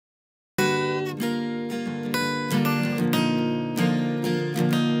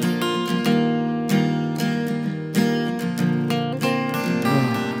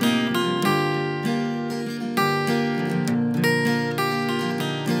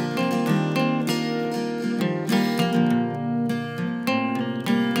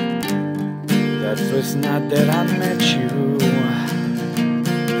First night that I met you,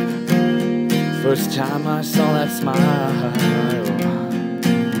 first time I saw that smile,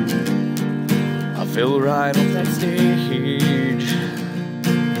 I fell right on that stage,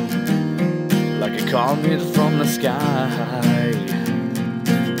 like a comet from the sky.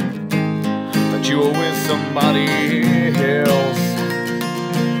 That you were with somebody else,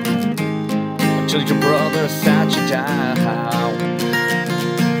 until your brother sat you down.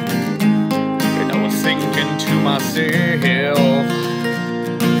 And I was thinking to myself,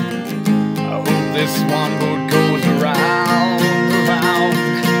 I hope this one boat goes around, around.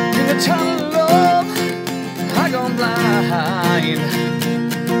 In the tunnel of love, I gone blind.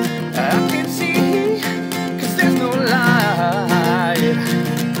 I can't see, 'cause there's no light.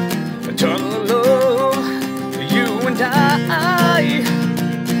 A tunnel of love for you and I.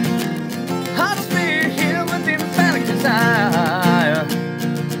 I'd stay here with emphatic desire.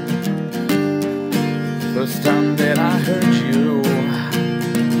 First time that I heard you,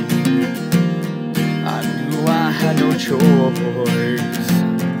 I knew I had no choice.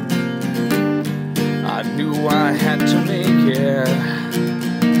 I knew I had to make it.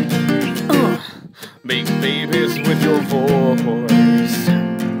 Make babies with your voice.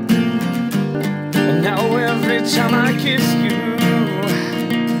 And now every time I kiss you,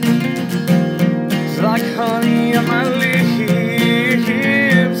 it's like honey on my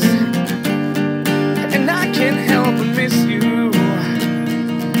lips, and I can't help but miss you.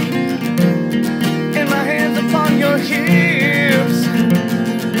 And my hands upon your hips,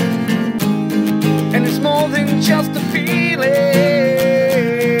 and it's more than just a feeling.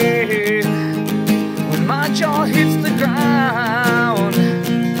 When my jaw hits the ground,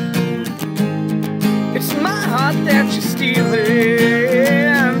 it's my heart that you're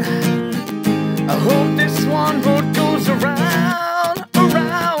stealing. I hope this one road goes around,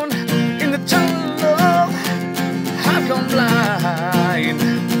 around. In the tunnel of love, I've gone blind.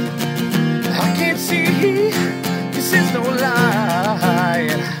 I can't see, 'cause there's no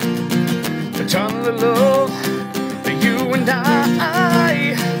light. The tunnel of love for you and I.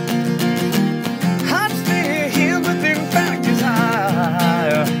 I'd stay here with emphatic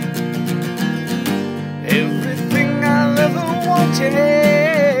desire. Everything I've ever wanted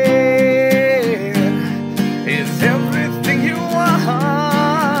is everything you are.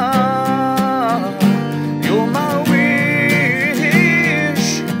 You're my wish,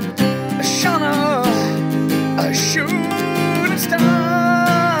 shone a shooting star.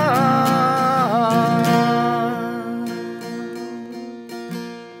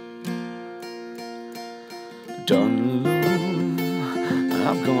 Done alone,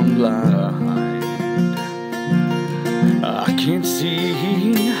 I've gone blind. I can't see,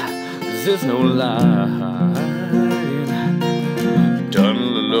 'cause there's no light. Done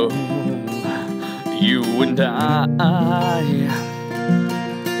alone, you and I.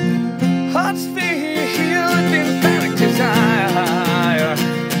 I'd stay here with emphatic desire.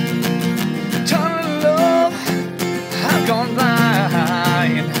 Tunnel of love, I've gone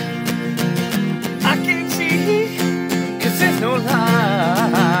blind. I can't see, 'cause there's no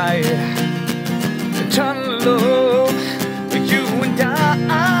light. The tunnel of love for you and I.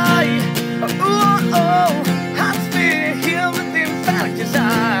 Oh, oh, oh, I'd stay here with emphatic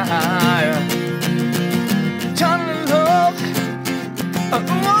desire. Tunnel of love. Oh,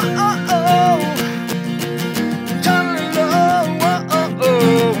 oh, oh, oh. Tunnel of love. Oh,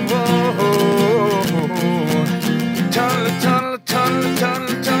 oh, oh, oh. Tunnel, tunnel, tunnel,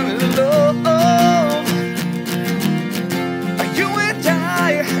 tunnel, tunnel of love. You and I,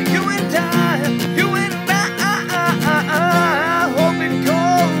 you and I, you and I. Hope it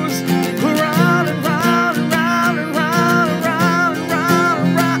goes round and round and round and round and round and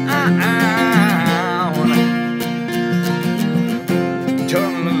round and round.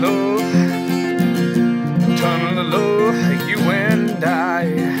 Tunnel of love, you and I.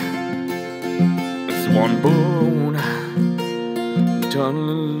 It's one bone. Tunnel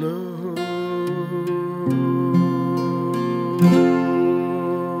of love.